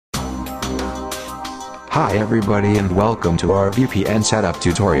Hi everybody and welcome to our VPN setup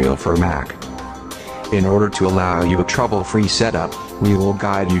tutorial for Mac. In order to allow you a trouble-free setup, we will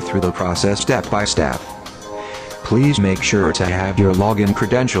guide you through the process step by step. Please make sure to have your login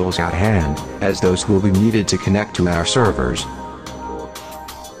credentials at hand, as those will be needed to connect to our servers.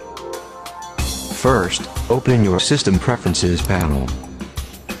 First, open your System Preferences panel.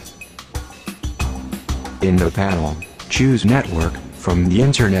 In the panel, choose Network from the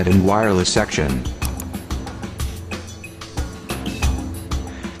Internet and Wireless section.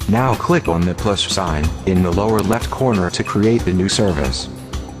 Now click on the plus sign in the lower left corner to create the new service.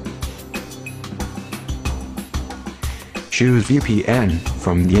 Choose VPN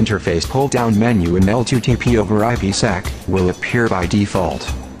from the interface pull-down menu and L2TP over IPsec will appear by default.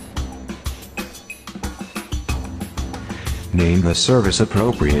 Name the service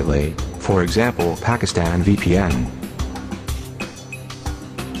appropriately, for example Pakistan VPN.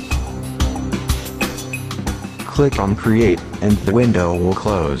 Click on Create, and the window will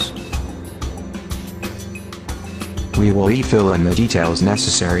close. We will fill in the details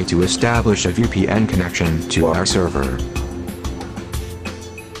necessary to establish a VPN connection to our server.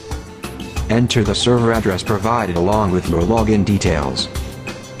 Enter the server address provided along with your login details.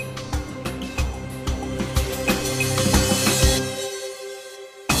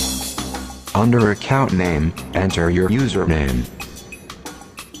 Under account name, enter your username.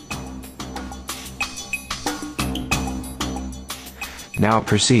 Now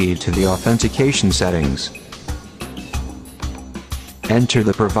proceed to the authentication settings. Enter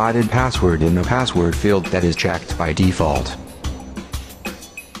the provided password in the password field that is checked by default.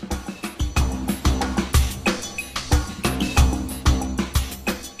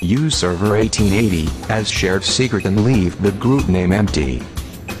 Use server 1880 as shared secret and leave the group name empty.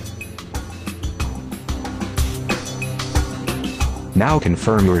 Now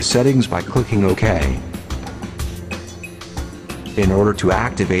confirm your settings by clicking OK. In order to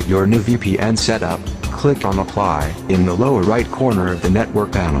activate your new VPN setup, click on Apply in the lower right corner of the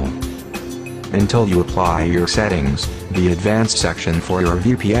network panel. Until you apply your settings, the Advanced section for your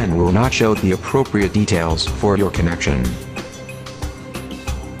VPN will not show the appropriate details for your connection.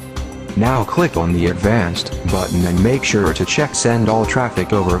 Now click on the Advanced button and make sure to check Send All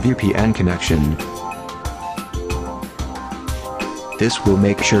Traffic over VPN Connection. This will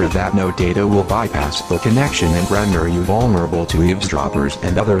make sure that no data will bypass the connection and render you vulnerable to eavesdroppers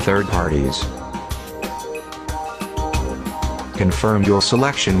and other third parties. Confirm your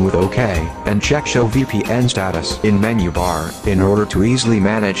selection with OK, and check Show VPN Status in menu bar, in order to easily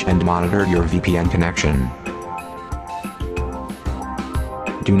manage and monitor your VPN connection.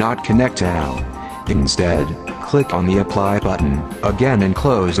 Do not connect now. Instead, click on the Apply button, again and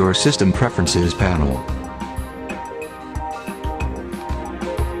close your System Preferences panel.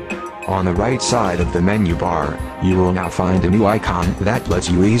 On the right side of the menu bar, you will now find a new icon that lets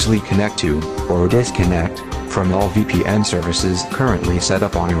you easily connect to, or disconnect, from all VPN services currently set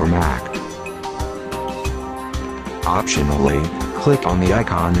up on your Mac. Optionally, click on the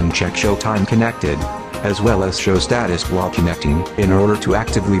icon and check Show Time Connected, as well as Show Status while connecting, in order to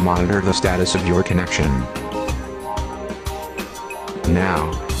actively monitor the status of your connection.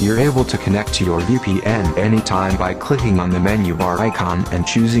 Now, you're able to connect to your VPN anytime by clicking on the menu bar icon and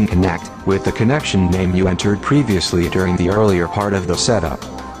choosing Connect with the connection name you entered previously during the earlier part of the setup.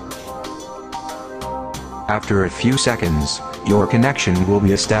 After a few seconds, your connection will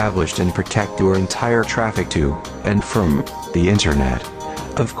be established and protect your entire traffic to and from the Internet.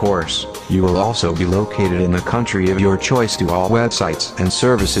 Of course, you will also be located in the country of your choice to all websites and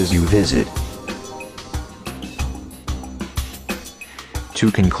services you visit. To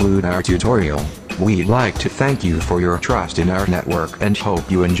conclude our tutorial, we'd like to thank you for your trust in our network and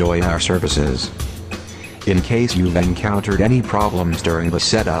hope you enjoy our services. In case you've encountered any problems during the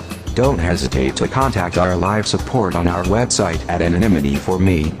setup, don't hesitate to contact our live support on our website at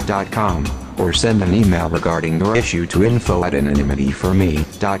anonymityforme.com, or send an email regarding your issue to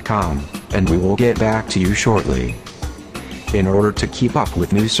info@anonymityforme.com, and we will get back to you shortly. In order to keep up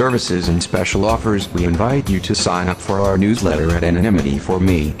with new services and special offers, we invite you to sign up for our newsletter at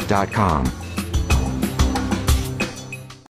anonymityforme.com.